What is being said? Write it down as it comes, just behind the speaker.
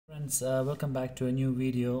friends, welcome back to a new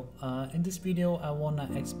video. In this video I want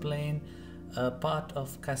to explain a part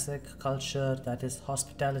of Kazakh culture, that is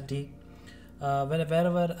hospitality.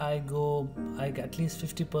 Wherever I go, at least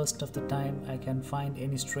 50% of the time I can find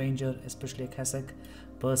any stranger, especially a Kazakh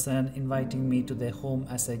person, inviting me to their home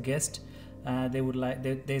as a guest.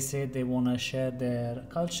 They say they want to share their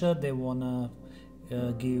culture, they want to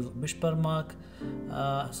give bishparmak.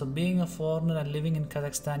 So being a foreigner and living in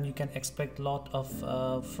Kazakhstan, you can expect a lot of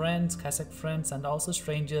friends, Kazakh friends, and also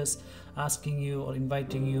strangers asking you or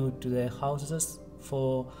inviting you to their houses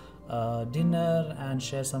for dinner and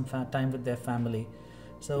share some time with their family.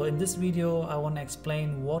 So in this video I want to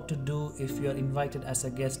explain what to do if you are invited as a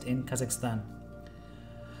guest in Kazakhstan.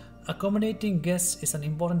 Accommodating guests is an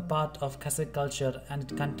important part of Kazakh culture, and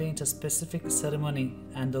it contains a specific ceremony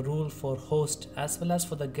and the rule for host as well as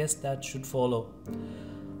for the guest that should follow.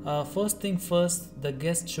 First thing first, the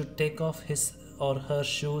guest should take off his or her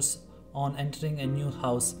shoes on entering a new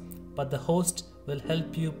house, but the host will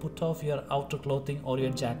help you put off your outer clothing or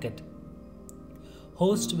your jacket.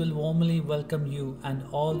 Host will warmly welcome you and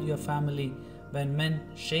all your family when men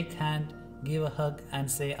shake hand, give a hug and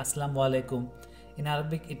say Assalamu alaikum. In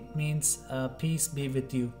Arabic it means peace be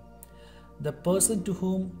with you. The person to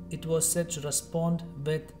whom it was said to respond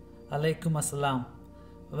with alaikum assalam.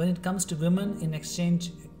 When it comes to women, in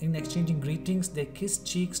exchanging greetings, they kiss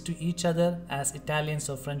cheeks to each other as Italians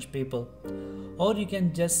or French people. Or you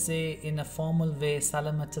can just say in a formal way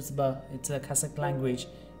salam atzba, it's a Kazakh language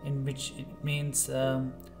in which it means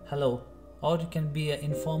hello. Or you can be an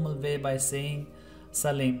informal way by saying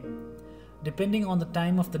salim. Depending on the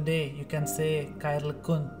time of the day, you can say Kairlı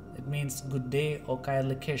kun, it means good day, or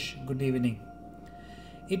Kairlı kesh, good evening.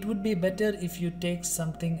 It would be better if you take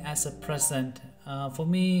something as a present. For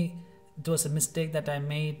me, it was a mistake that I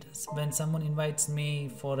made. When someone invites me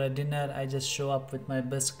for a dinner, I just show up with my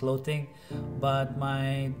best clothing. But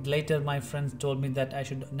later my friends told me that I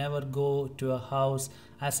should never go to a house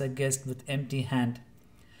as a guest with empty hand.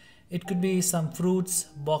 It could be some fruits,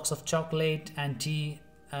 box of chocolate and tea.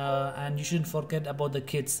 And you shouldn't forget about the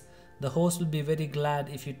kids. The host will be very glad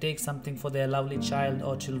if you take something for their lovely child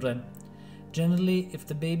or children. Generally, if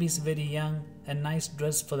the baby is very young, a nice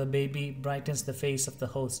dress for the baby brightens the face of the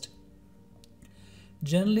host.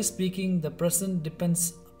 Generally speaking, the present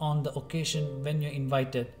depends on the occasion when you're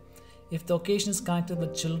invited. If the occasion is connected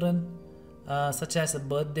with children, such as a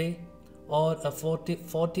birthday or a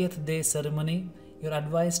 40th day ceremony, you're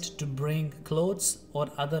advised to bring clothes or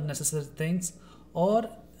other necessary things, or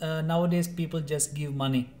nowadays people just give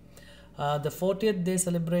money. The 40th day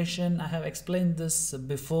celebration, I have explained this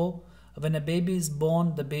before. When a baby is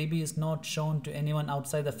born, the baby is not shown to anyone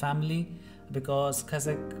outside the family, because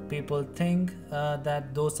Kazakh people think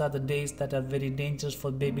that those are the days that are very dangerous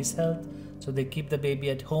for baby's health, so they keep the baby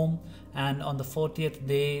at home, and on the 40th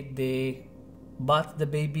day they bath the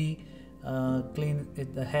baby, clean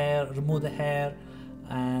the hair, remove the hair,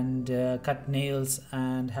 and cut nails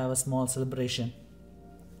and have a small celebration.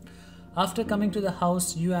 After coming to the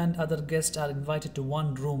house, you and other guests are invited to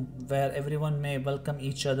one room where everyone may welcome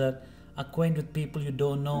each other, acquaint with people you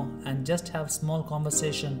don't know, and just have small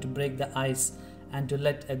conversation to break the ice and to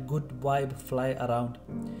let a good vibe fly around.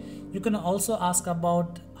 You can also ask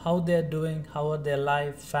about how they are doing, how are their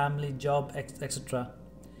life, family, job, etc.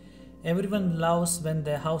 Everyone loves when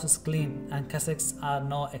their house is clean, and Kazakhs are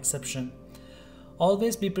no exception.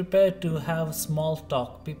 Always be prepared to have small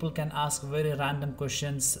talk. People can ask very random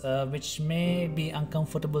questions which may be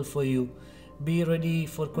uncomfortable for you. Be ready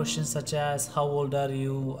for questions such as how old are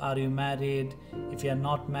you married, if you are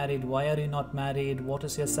not married, why are you not married, what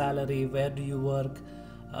is your salary, where do you work,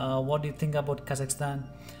 what do you think about Kazakhstan.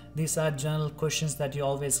 These are general questions that you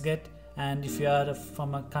always get, and if you are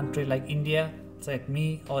from a country like India, like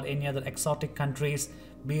me, or any other exotic countries,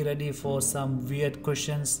 be ready for some weird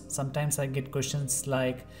questions. Sometimes I get questions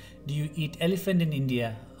like, do you eat elephant in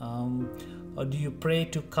India, or do you pray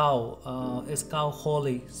to cow, is cow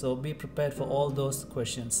holy? So be prepared for all those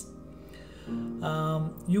questions.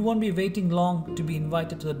 You won't be waiting long to be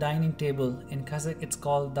invited to the dining table. In Kazakh it's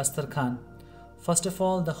called dastarkhan. First of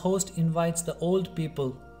all, the host invites the old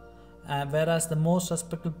people, whereas the most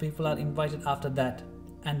respectful people are invited after that,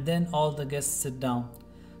 and then all the guests sit down.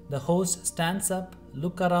 The host stands up,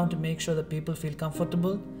 look around to make sure the people feel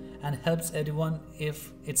comfortable, and helps everyone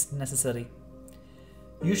if it's necessary.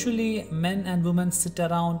 Usually men and women sit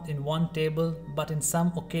around in one table, but in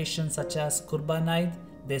some occasions such as Qurban Eid,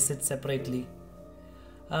 they sit separately.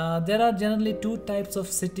 There are generally two types of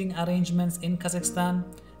sitting arrangements in Kazakhstan.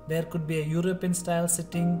 There could be a European style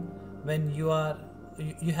sitting when you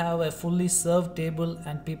have a fully served table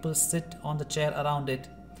and people sit on the chair around it.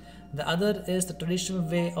 The other is the traditional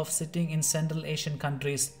way of sitting in Central Asian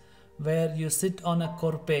countries, where you sit on a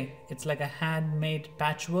korpe. It's like a handmade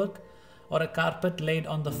patchwork or a carpet laid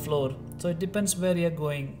on the floor. So it depends where you're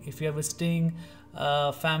going. If you're visiting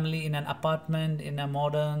a family in an apartment in a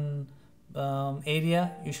modern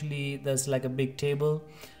area, usually there's like a big table.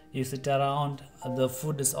 You sit around, the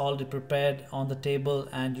food is already prepared on the table,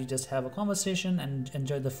 and you just have a conversation and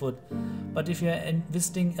enjoy the food. But if you're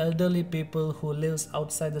visiting elderly people who lives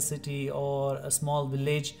outside the city or a small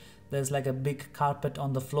village, there's like a big carpet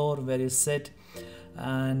on the floor where you sit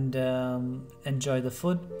and enjoy the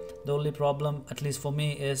food. The only problem, at least for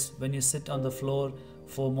me, is when you sit on the floor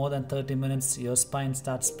for more than 30 minutes, your spine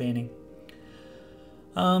starts paining.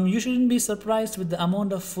 You shouldn't be surprised with the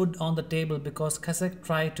amount of food on the table, because Kazakhs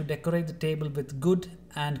try to decorate the table with good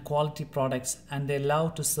and quality products, and they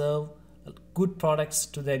love to serve good products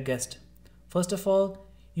to their guests. First of all,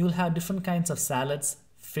 you'll have different kinds of salads,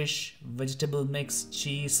 fish, vegetable mix,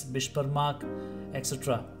 cheese, bishparmak,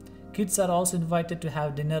 etc. Kids are also invited to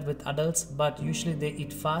have dinner with adults, but usually they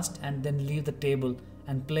eat fast and then leave the table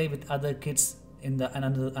and play with other kids in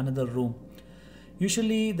another room.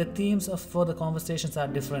 Usually the themes for the conversations are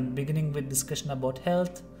different, beginning with discussion about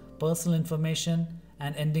health, personal information,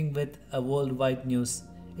 and ending with a worldwide news.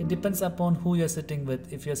 It depends upon who you're sitting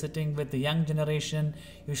with. If you're sitting with the young generation,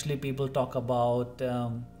 usually people talk about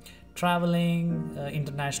traveling,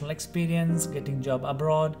 international experience, getting job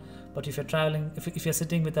abroad. But if you're traveling, if you're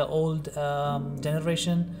sitting with the old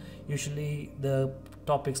generation, usually the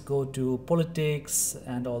topics go to politics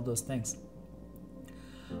and all those things.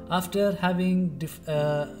 After having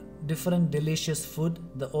different delicious food,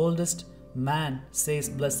 the oldest man says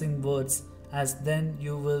blessing words, as then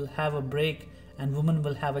you will have a break and women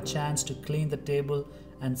will have a chance to clean the table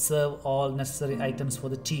and serve all necessary items for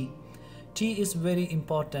the tea. Tea is very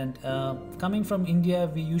important. Coming from India,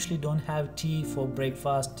 we usually don't have tea for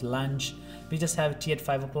breakfast, lunch. We just have tea at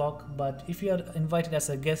 5 o'clock. But if you are invited as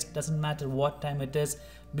a guest, doesn't matter what time it is,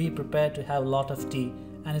 be prepared to have a lot of tea.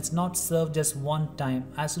 And it's not served just one time.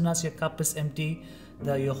 As soon as your cup is empty,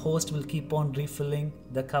 your host will keep on refilling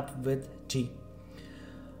the cup with tea.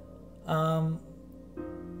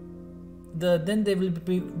 Then they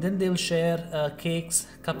will share cakes,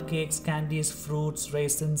 cupcakes, candies, fruits,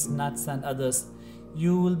 raisins, nuts, and others.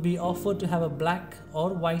 You will be offered to have a black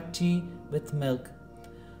or white tea with milk.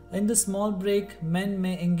 In the small break, men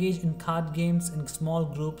may engage in card games in small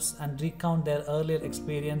groups and recount their earlier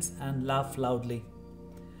experience and laugh loudly.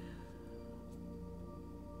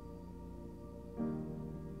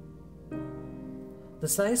 The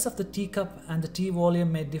size of the teacup and the tea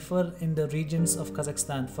volume may differ in the regions of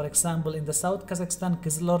Kazakhstan. For example, in the South Kazakhstan,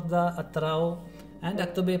 Kizilorda, Atrao, and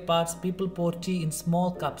Aktobe parts, people pour tea in small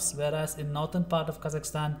cups, whereas in northern part of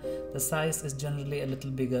Kazakhstan, the size is generally a little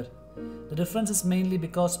bigger. The difference is mainly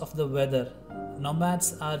because of the weather.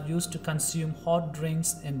 Nomads are used to consume hot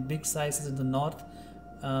drinks in big sizes in the north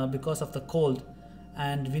because of the cold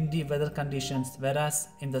and windy weather conditions, whereas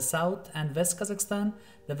in the south and west Kazakhstan,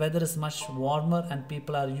 the weather is much warmer and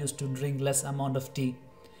people are used to drink less amount of tea.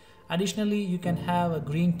 Additionally, you can have a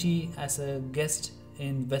green tea as a guest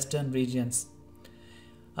in western regions.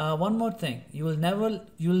 One more thing, you will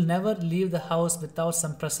never leave the house without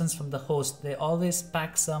some presents from the host. They always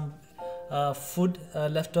pack some food,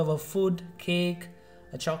 leftover food, cake,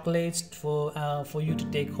 chocolates for you to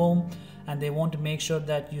take home, and they want to make sure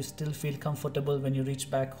that you still feel comfortable when you reach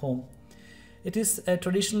back home. It is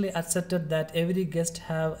traditionally accepted that every guest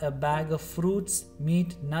have a bag of fruits,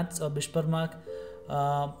 meat, nuts or bishparmak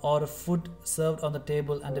or food served on the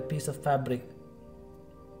table and a piece of fabric.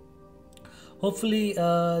 Hopefully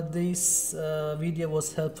this video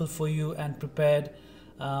was helpful for you and prepared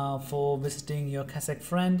for visiting your Kazakh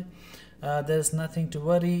friend. There's nothing to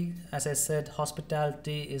worry. As I said,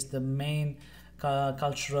 hospitality is the main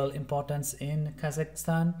cultural importance in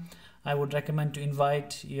Kazakhstan. I would recommend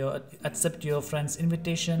to accept your friend's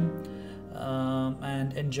invitation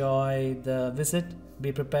and enjoy the visit.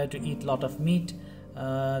 Be prepared to eat a lot of meat.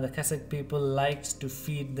 The Kazakh people likes to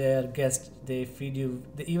feed their guests. They feed you,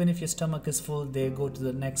 even if your stomach is full, they go to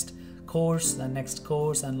the next course and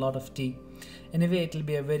a lot of tea. Anyway, it will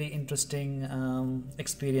be a very interesting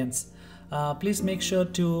experience. Please make sure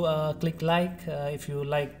to click like if you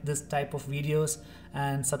like this type of videos,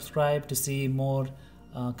 and subscribe to see more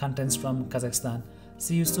contents from Kazakhstan.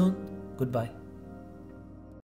 See you soon. Goodbye.